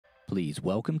Please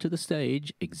welcome to the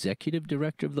stage Executive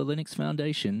Director of the Linux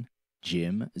Foundation,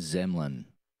 Jim Zemlin.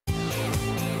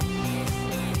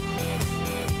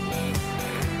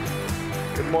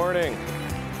 Good morning.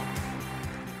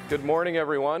 Good morning,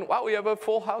 everyone. Wow, we have a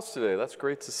full house today. That's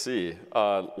great to see.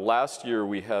 Last year,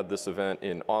 we had this event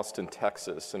in Austin,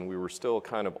 Texas, and we were still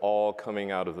kind of all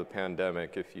coming out of the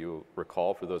pandemic, if you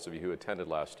recall, for those of you who attended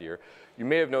last year. You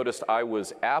may have noticed I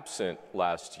was absent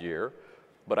last year,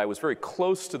 but I was very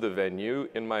close to the venue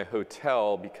in my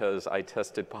hotel because I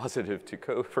tested positive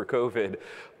for COVID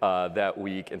that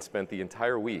week and spent the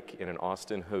entire week in an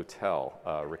Austin hotel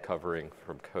recovering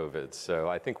from COVID. So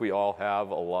I think we all have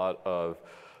a lot of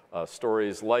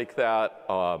stories like that,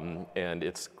 and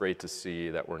it's great to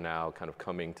see that we're now kind of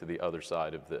coming to the other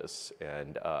side of this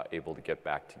and able to get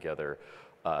back together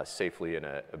safely in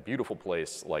a beautiful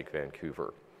place like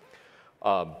Vancouver.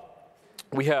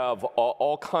 We have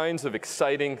all kinds of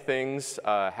exciting things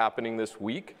happening this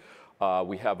week.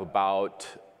 We have about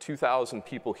 2,000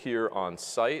 people here on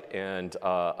site and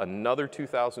another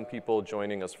 2,000 people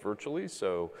joining us virtually,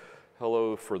 so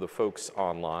hello for the folks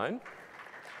online.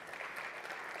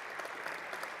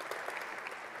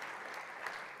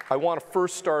 I want to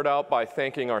first start out by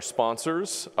thanking our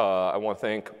sponsors. I want to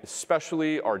thank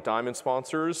especially our diamond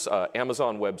sponsors,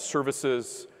 Amazon Web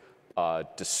Services,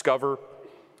 Discover,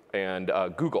 and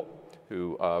Google,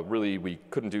 who really, we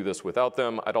couldn't do this without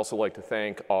them. I'd also like to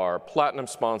thank our platinum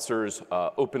sponsors,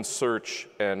 OpenSearch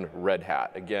and Red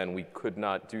Hat. Again, we could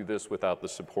not do this without the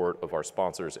support of our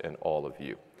sponsors and all of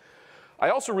you. I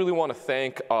also really want to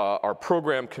thank our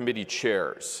program committee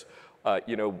chairs.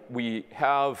 We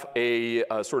have a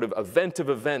sort of event of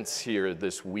events here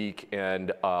this week,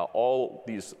 and all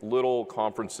these little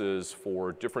conferences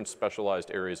for different specialized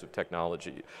areas of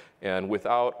technology. And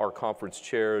without our conference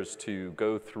chairs to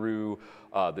go through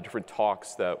the different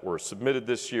talks that were submitted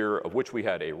this year, of which we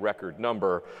had a record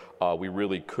number, we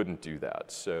really couldn't do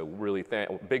that. So really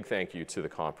big thank you to the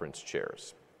conference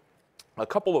chairs. A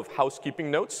couple of housekeeping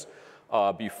notes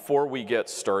before we get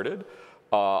started.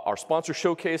 Our sponsor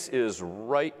showcase is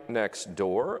right next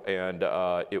door, and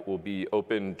it will be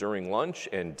open during lunch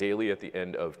and daily at the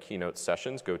end of keynote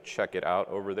sessions. Go check it out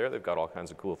over there. They've got all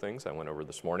kinds of cool things I went over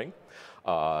this morning.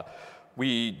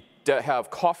 We have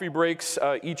coffee breaks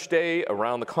each day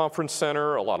around the conference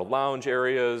center, a lot of lounge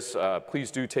areas.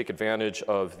 Please do take advantage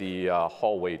of the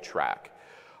hallway track.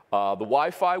 The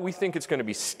Wi-Fi, we think it's going to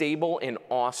be stable and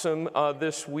awesome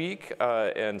this week,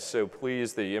 and so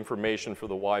please, the information for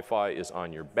the Wi-Fi is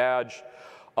on your badge.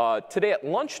 Today at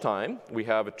lunchtime, we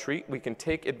have a treat. We can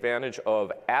take advantage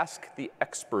of Ask the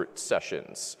Expert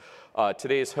sessions.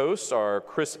 Today's hosts are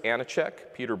Chris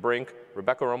Anichek, Peter Brink,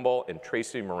 Rebecca Rumball, and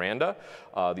Tracy Miranda.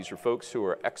 These are folks who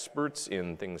are experts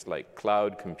in things like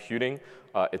cloud computing.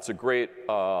 It's a great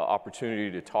opportunity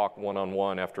to talk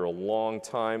one-on-one after a long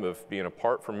time of being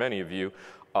apart from many of you.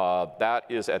 That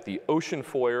is at the Ocean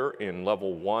Foyer in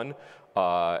level 1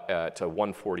 at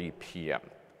 1:40 p.m.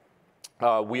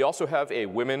 We also have a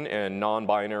women and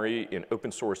non-binary in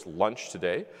open source lunch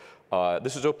today.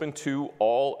 This is open to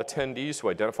all attendees who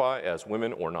identify as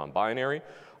women or non-binary.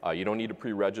 You don't need to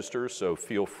pre-register, so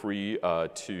feel free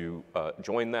to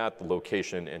join that. The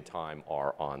location and time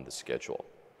are on the schedule.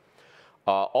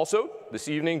 Also, this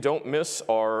evening, don't miss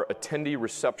our attendee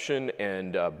reception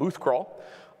and booth crawl.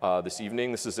 This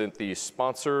evening, this is at the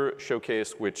sponsor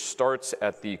showcase, which starts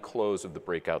at the close of the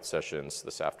breakout sessions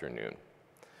this afternoon.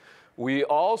 We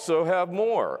also have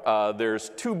more.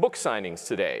 There's 2 book signings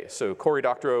today. So Cory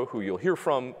Doctorow, who you'll hear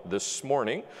from this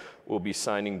morning, will be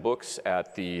signing books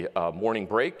at the morning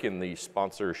break in the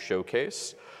sponsor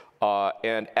showcase.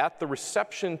 And at the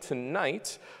reception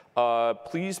tonight,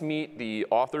 please meet the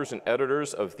authors and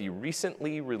editors of the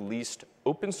recently released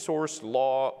Open Source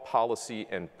Law, Policy,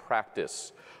 and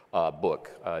Practice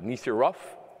book. Nithya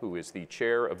Ruff, who is the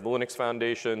chair of the Linux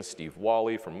Foundation, Steve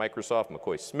Wally from Microsoft,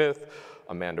 McCoy Smith,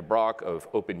 Amanda Brock of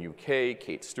Open UK,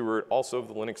 Kate Stewart, also of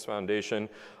the Linux Foundation,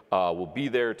 will be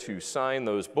there to sign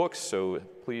those books, so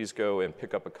please go and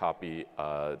pick up a copy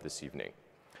this evening.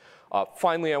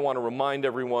 Finally, I want to remind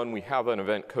everyone we have an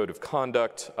event code of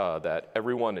conduct that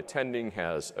everyone attending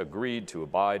has agreed to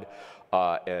abide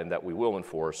and that we will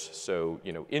enforce. So,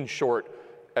 in short,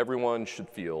 everyone should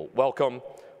feel welcome.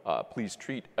 Please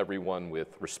treat everyone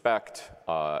with respect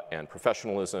and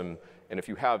professionalism. And if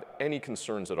you have any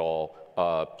concerns at all,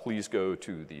 please go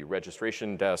to the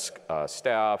registration desk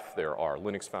staff. There are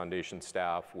Linux Foundation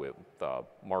staff with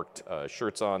marked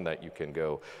shirts on that you can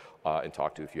go and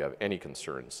talk to if you have any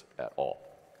concerns at all.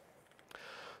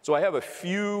 So I have a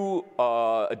few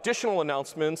additional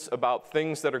announcements about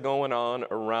things that are going on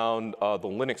around the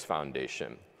Linux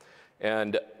Foundation.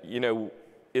 And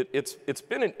it's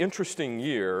been an interesting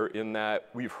year in that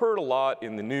we've heard a lot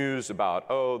in the news about,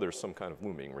 oh, there's some kind of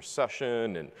looming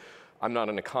recession, and I'm not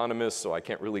an economist, so I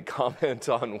can't really comment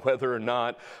on whether or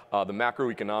not the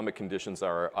macroeconomic conditions that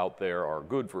are out there are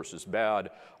good versus bad,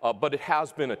 but it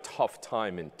has been a tough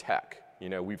time in tech.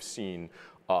 We've seen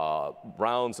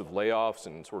rounds of layoffs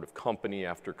and sort of company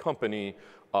after company,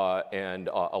 and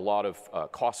a lot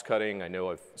of cost cutting. I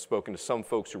know I've spoken to some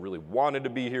folks who really wanted to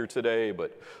be here today,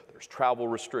 but there's travel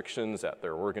restrictions at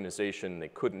their organization. They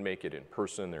couldn't make it in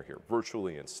person. They're here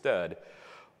virtually instead.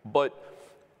 But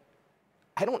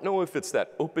I don't know if it's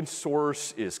that open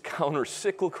source is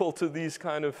counter-cyclical to these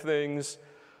kind of things,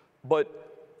 but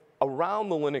around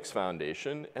the Linux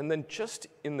Foundation, and then just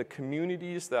in the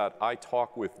communities that I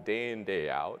talk with day in, day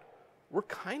out, we're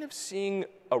kind of seeing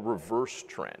a reverse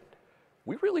trend.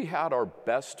 We really had our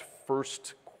best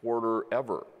first quarter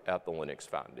ever at the Linux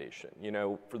Foundation.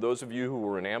 For those of you who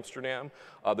were in Amsterdam,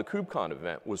 the KubeCon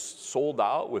event was sold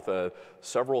out with a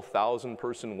several thousand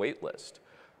person wait list.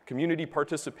 Community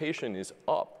participation is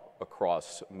up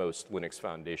across most Linux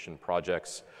Foundation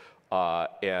projects,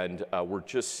 and we're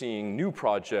just seeing new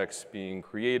projects being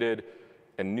created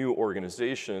and new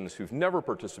organizations who've never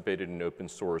participated in open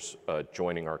source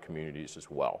joining our communities as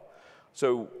well.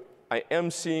 So I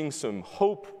am seeing some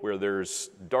hope where there's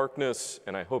darkness,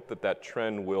 and I hope that that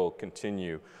trend will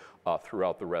continue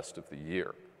throughout the rest of the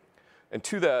year. And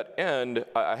to that end,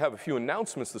 I have a few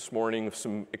announcements this morning of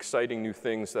some exciting new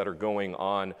things that are going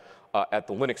on at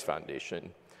the Linux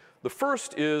Foundation. The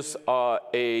first is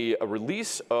a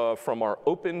release from our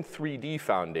Open3D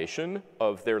Foundation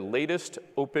of their latest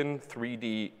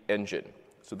Open3D engine.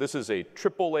 So this is a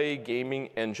AAA gaming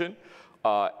engine,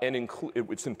 and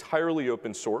it's entirely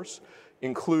open source.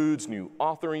 Includes new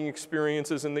authoring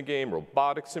experiences in the game,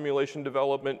 robotic simulation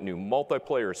development, new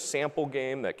multiplayer sample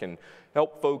game that can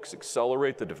help folks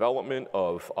accelerate the development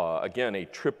of, again, a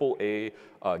AAA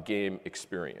game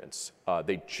experience.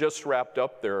 They just wrapped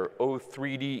up their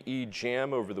O3DE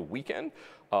Jam over the weekend,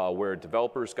 where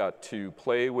developers got to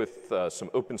play with some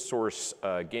open source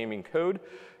gaming code.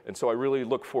 And so I really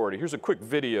look forward to, here's a quick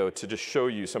video to just show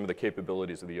you some of the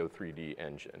capabilities of the O3D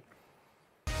engine.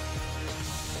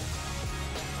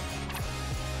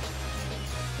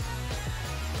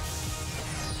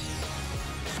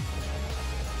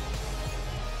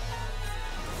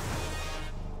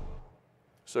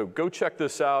 So go check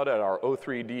this out at our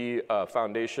O3D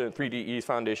Foundation, 3DE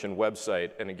Foundation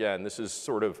website. And again, this is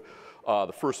sort of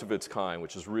the first of its kind,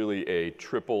 which is really a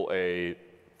AAA,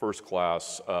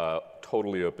 first-class,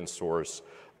 totally open source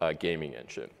gaming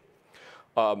engine.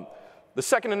 The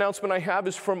second announcement I have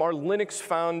is from our Linux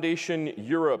Foundation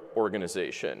Europe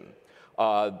organization.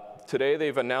 Today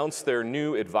they've announced their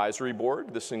new advisory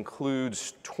board. This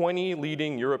includes 20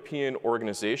 leading European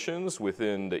organizations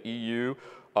within the EU,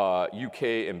 UK,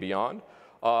 and beyond.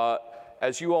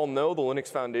 As you all know, the Linux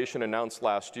Foundation announced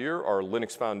last year our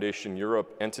Linux Foundation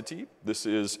Europe entity. This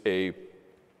is a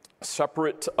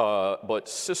separate but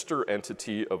sister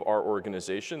entity of our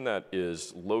organization that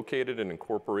is located and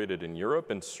incorporated in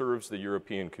Europe and serves the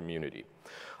European community.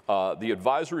 The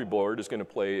advisory board is going to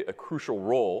play a crucial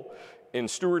role in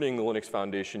stewarding the Linux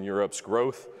Foundation Europe's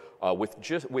growth,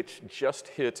 which just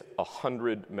hit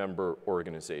 100 member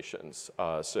organizations.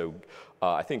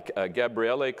 I think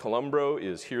Gabriele Columbro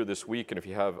is here this week, and if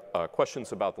you have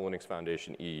questions about the Linux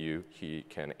Foundation EU, he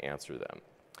can answer them.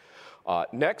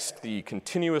 Next, the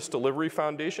Continuous Delivery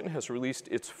Foundation has released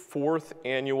its 4th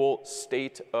annual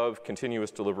State of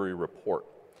Continuous Delivery report.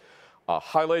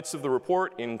 Highlights of the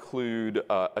report include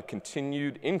a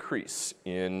continued increase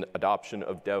in adoption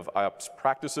of DevOps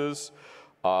practices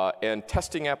and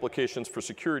testing applications for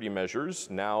security measures,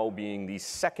 now being the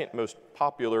second most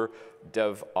popular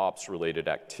DevOps-related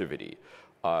activity.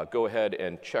 Go ahead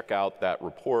and check out that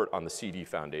report on the CD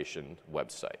Foundation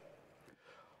website.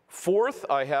 Fourth,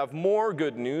 I have more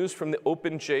good news from the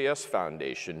OpenJS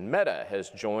Foundation. Meta has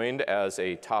joined as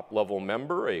a top-level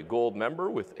member, a gold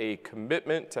member, with a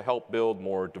commitment to help build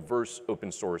more diverse open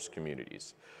source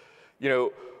communities.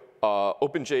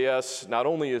 OpenJS not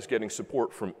only is getting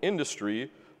support from industry,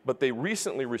 but they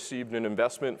recently received an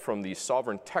investment from the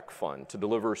Sovereign Tech Fund to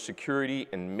deliver security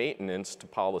and maintenance to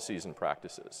policies and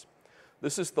practices.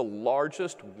 This is the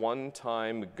largest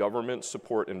one-time government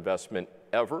support investment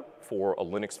ever for a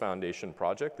Linux Foundation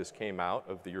project. This came out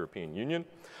of the European Union.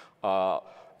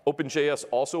 OpenJS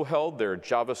also held their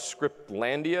JavaScript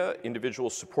Landia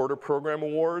Individual Supporter Program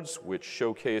Awards, which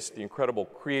showcased the incredible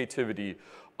creativity,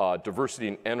 diversity,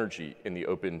 and energy in the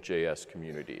OpenJS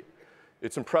community.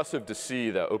 It's impressive to see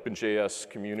the OpenJS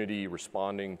community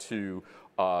responding to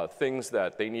things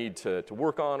that they need to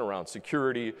work on around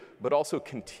security, but also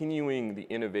continuing the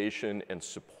innovation and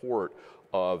support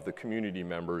of the community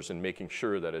members and making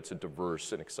sure that it's a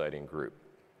diverse and exciting group.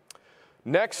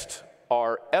 Next,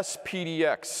 our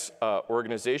SPDX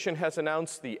organization has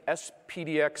announced the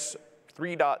SPDX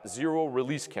 3.0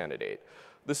 release candidate.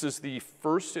 This is the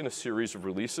first in a series of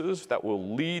releases that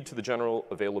will lead to the general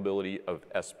availability of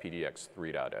SPDX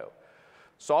 3.0.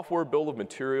 Software bill of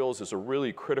materials is a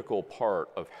really critical part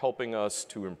of helping us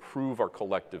to improve our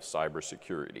collective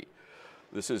cybersecurity.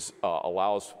 This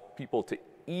allows people to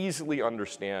easily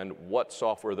understand what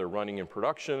software they're running in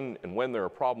production, and when there are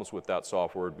problems with that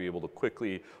software, to be able to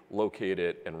quickly locate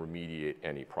it and remediate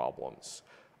any problems.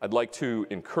 I'd like to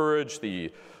encourage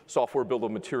the software bill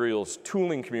of materials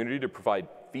tooling community to provide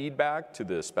feedback to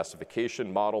the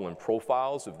specification, model, and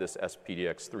profiles of this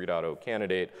SPDX 3.0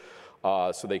 candidate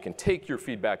so they can take your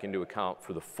feedback into account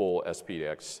for the full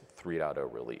SPDX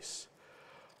 3.0 release.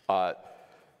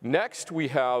 Next, we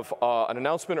have an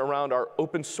announcement around our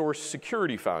Open Source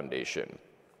Security Foundation.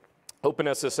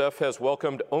 OpenSSF has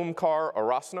welcomed Omkar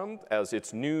Arasnam as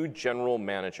its new general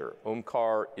manager.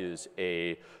 Omkar is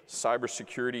a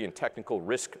cybersecurity and technical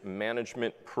risk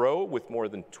management pro with more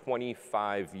than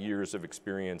 25 years of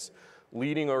experience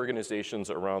leading organizations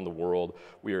around the world.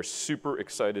 We are super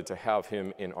excited to have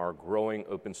him in our growing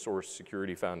Open Source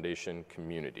Security Foundation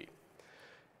community.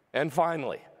 And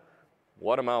finally,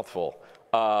 what a mouthful.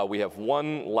 We have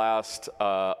one last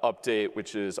update,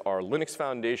 which is our Linux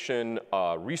Foundation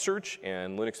Research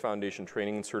and Linux Foundation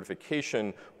Training and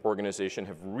Certification organization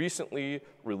have recently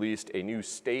released a new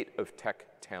State of Tech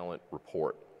Talent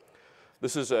report.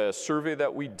 This is a survey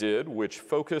that we did which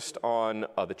focused on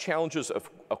the challenges of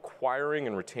acquiring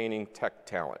and retaining tech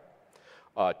talent.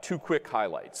 Two quick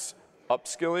highlights.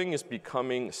 Upskilling is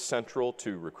becoming central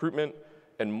to recruitment,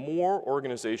 and more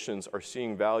organizations are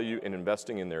seeing value in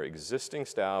investing in their existing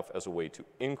staff as a way to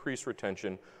increase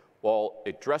retention while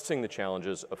addressing the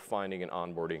challenges of finding and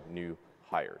onboarding new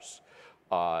hires.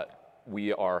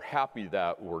 We are happy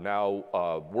that we're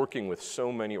now working with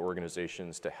so many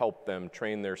organizations to help them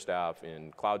train their staff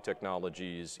in cloud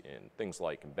technologies, in things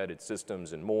like embedded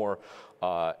systems and more,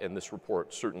 and this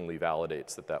report certainly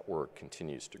validates that that work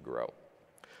continues to grow.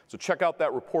 So check out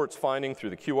that report's finding through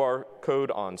the QR code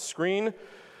on screen.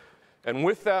 And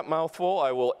with that mouthful,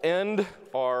 I will end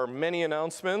our many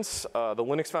announcements. The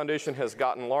Linux Foundation has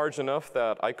gotten large enough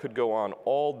that I could go on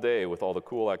all day with all the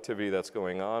cool activity that's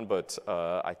going on, but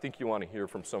I think you want to hear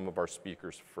from some of our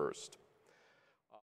speakers first.